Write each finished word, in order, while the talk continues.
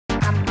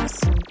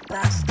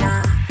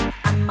superstar.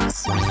 I'm a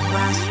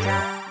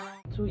superstar.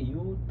 So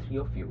you three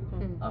of you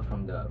are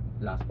from the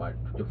last part,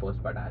 जो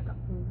first part आया था.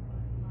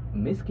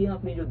 Miss किया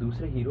आपने जो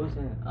दूसरे हीरोज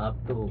हैं, आप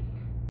तो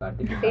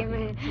कार्तिक के Same साथ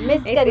है.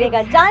 मिस करने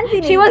का चांस ही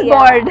नहीं She was दिया.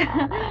 bored.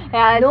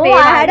 Yeah, No, same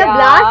I had a idea.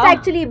 blast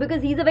actually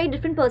because he's a very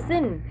different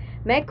person.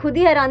 मैं खुद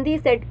ही हैरान थी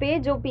सेट पे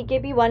जो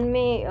PKP 1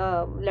 में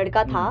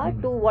लड़का था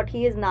to what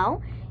he is now.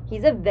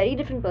 He's a very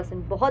different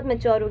person. बहुत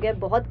mature हो गया,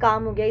 बहुत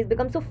calm हो गया. He's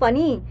become so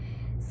funny.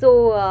 So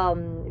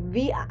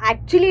we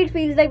actually it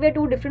feels like we're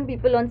two different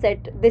people on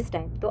set this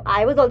time. So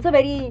I was also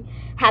very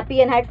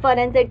happy and had fun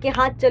and said कि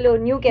हाँ चलो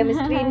new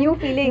chemistry, new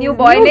feelings, New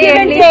boy give at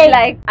and least, take.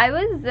 like I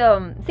was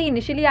see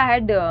initially I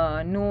had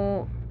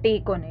no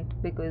take on it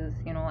because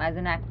you know as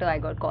an actor I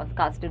got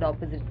casted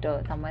opposite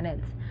someone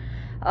else.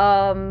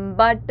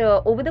 But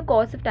over the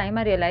course of time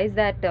I realized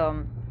that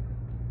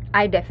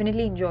I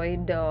definitely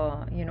enjoyed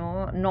you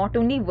know not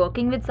only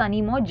working with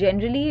Sunny more,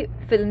 generally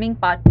filming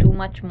part 2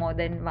 much more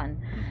than 1.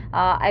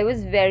 I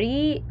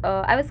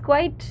was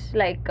quite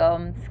like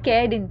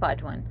scared in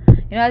part 1.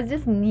 You know, I was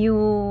just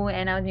new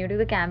and I was new to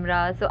the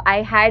camera, so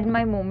I had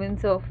my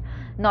moments of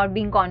not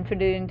being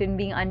confident and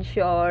being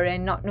unsure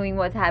and not knowing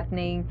what's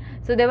happening.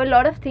 So there were a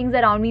lot of things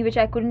around me which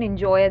I couldn't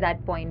enjoy at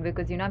that point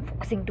because you know I'm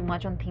focusing too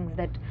much on things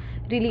that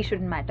really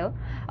shouldn't matter.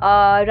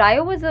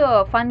 Ryo was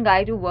a fun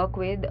guy to work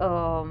with.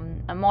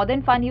 More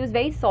than fun, he was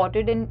very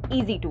sorted and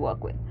easy to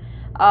work with.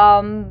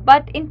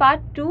 But in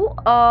part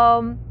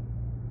 2,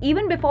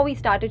 even before we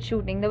started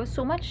shooting, there was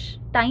so much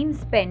time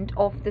spent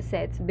off the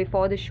sets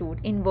before the shoot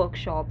in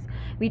workshops.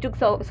 We took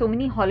so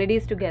many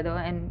holidays together,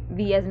 and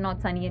we, as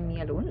not Sunny and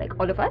me alone, like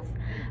all of us,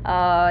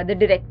 the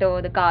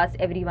director, the cast,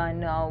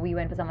 everyone. We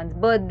went for someone's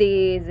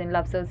birthdays, and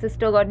Love Sir's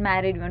sister got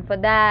married. We went for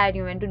that.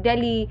 We went to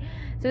Delhi.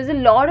 So it was a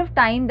lot of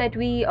time that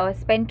we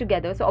spent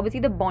together. So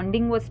obviously the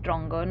bonding was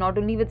stronger, not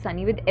only with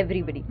Sunny, with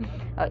everybody,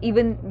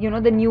 even you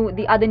know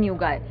the other new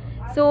guy.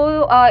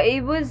 So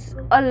it was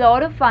a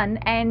lot of fun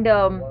and.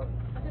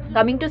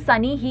 Coming to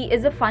Sunny, he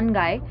is a fun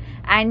guy,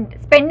 and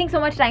spending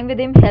so much time with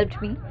him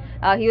helped me.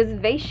 He was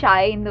very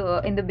shy in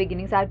the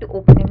beginning, so I had to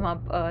open him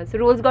up. So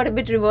roles got a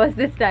bit reversed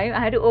this time. I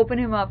had to open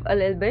him up a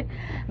little bit,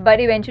 but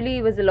eventually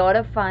it was a lot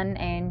of fun,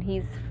 and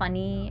he's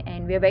funny,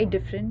 and we're very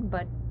different,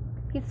 but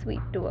he's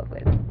sweet to work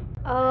with.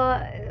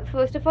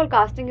 First of all,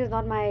 casting is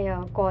not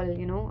my call,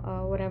 you know.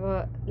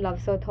 Whatever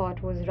Love Sir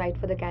thought was right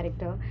for the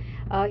character,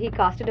 he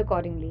casted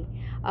accordingly.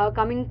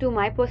 Coming to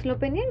my personal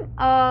opinion,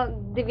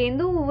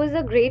 Divendu was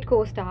a great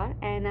co-star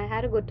and I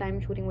had a good time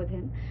shooting with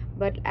him.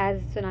 But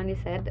as Sonnalli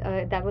said,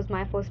 that was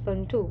my first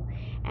film too.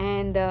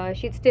 And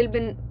she'd still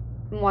been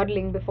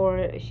modeling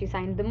before she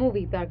signed the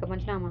movie, Pyaar ka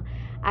Punchnama.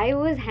 I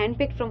was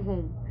handpicked from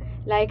home.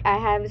 Like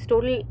I was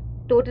totally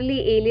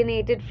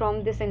alienated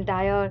from this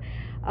entire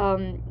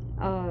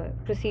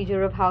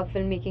procedure of how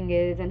filmmaking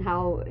is and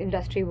how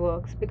industry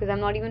works because I'm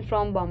not even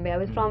from Bombay. I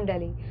was from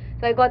Delhi.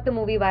 So I got the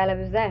movie while I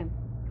was there.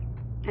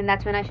 And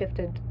that's when I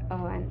shifted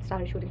and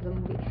started shooting the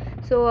movie.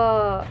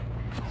 So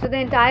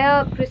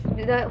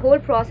the whole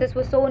process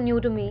was so new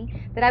to me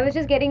that I was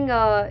just getting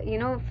you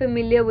know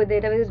familiar with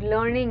it. I was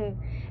learning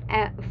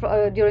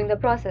during the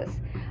process.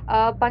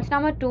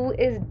 Punchnama 2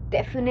 is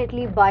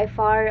definitely by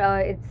far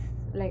it's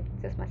like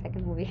just my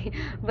second movie,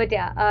 but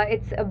yeah,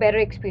 it's a better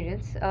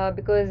experience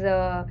because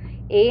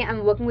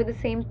I'm working with the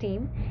same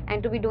team,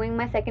 and to be doing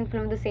my second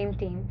film with the same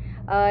team,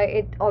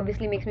 it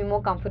obviously makes me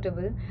more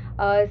comfortable.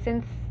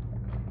 Since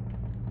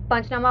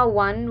Punchnama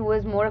 1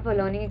 was more of a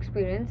learning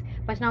experience,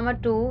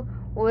 Punchnama 2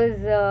 was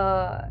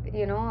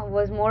you know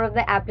was more of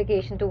the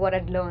application to what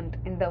I'd learned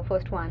in the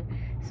first one.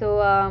 So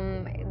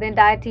the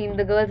entire team,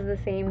 the girls are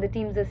the same, the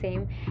team's the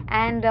same,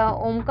 and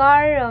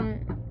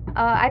Omkar.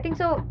 I think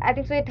so.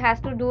 It has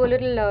to do a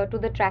little to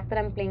the track that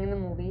I'm playing in the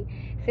movie,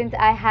 since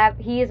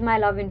he is my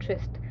love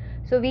interest.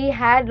 So we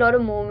had a lot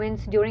of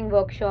moments during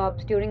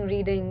workshops, during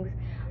readings,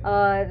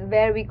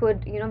 where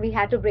we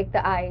had to break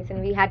the ice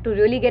and we had to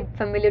really get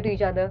familiar to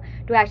each other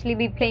to actually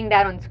be playing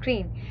that on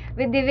screen.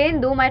 With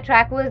Divendu, my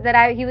track was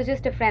that he was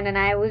just a friend and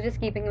I was just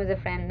keeping him as a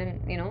friend,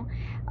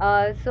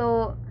 and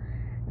so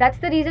that's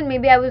the reason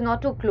maybe I was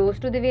not too close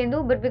to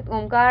Divendu. But with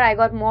Omkar, I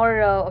got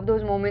more of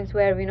those moments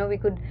where we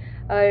could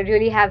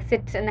really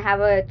sit and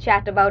have a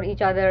chat about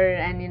each other,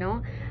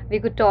 and we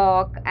could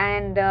talk,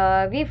 and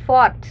we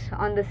fought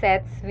on the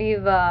sets.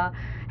 We've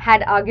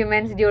had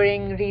arguments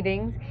during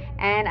readings,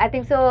 and I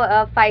think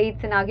so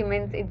fights and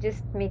arguments, it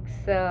just makes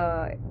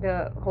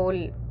the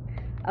whole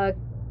but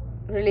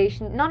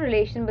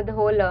the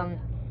whole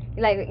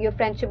like your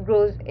friendship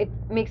grows, it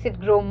makes it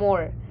grow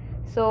more.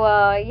 So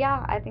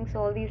yeah, I think so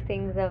all these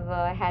things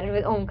I've had it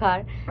with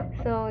Omkar.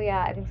 So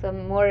yeah, I think so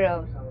I'm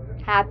more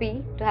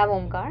happy to have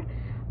Omkar.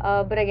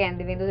 But again,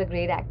 Divendu is a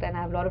great actor and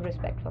I have a lot of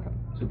respect for him.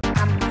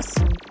 I'm a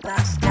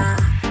superstar.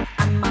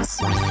 I'm a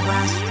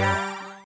superstar.